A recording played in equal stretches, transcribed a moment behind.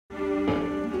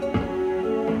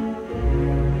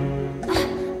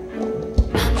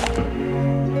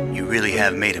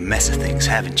have made a mess of things,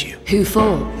 haven't you? Who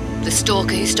for? The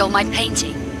stalker who stole my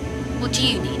painting? What do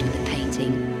you need with the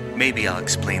painting? Maybe I'll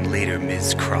explain later,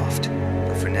 Ms. Croft.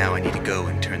 But for now, I need to go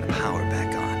and turn the power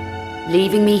back on.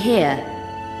 Leaving me here?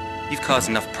 You've caused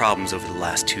enough problems over the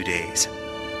last 2 days.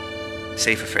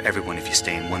 Safer for everyone if you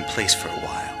stay in one place for a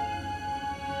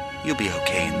while. You'll be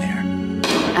okay in there.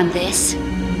 And this?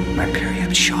 My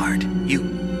Periab shard.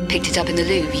 You... Picked it up in the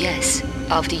Louvre, yes.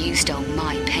 After you stole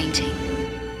my painting.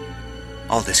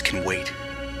 All this can wait.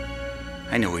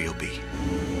 I know where you'll be.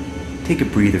 Take a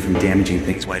breather from damaging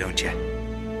things, why don't you?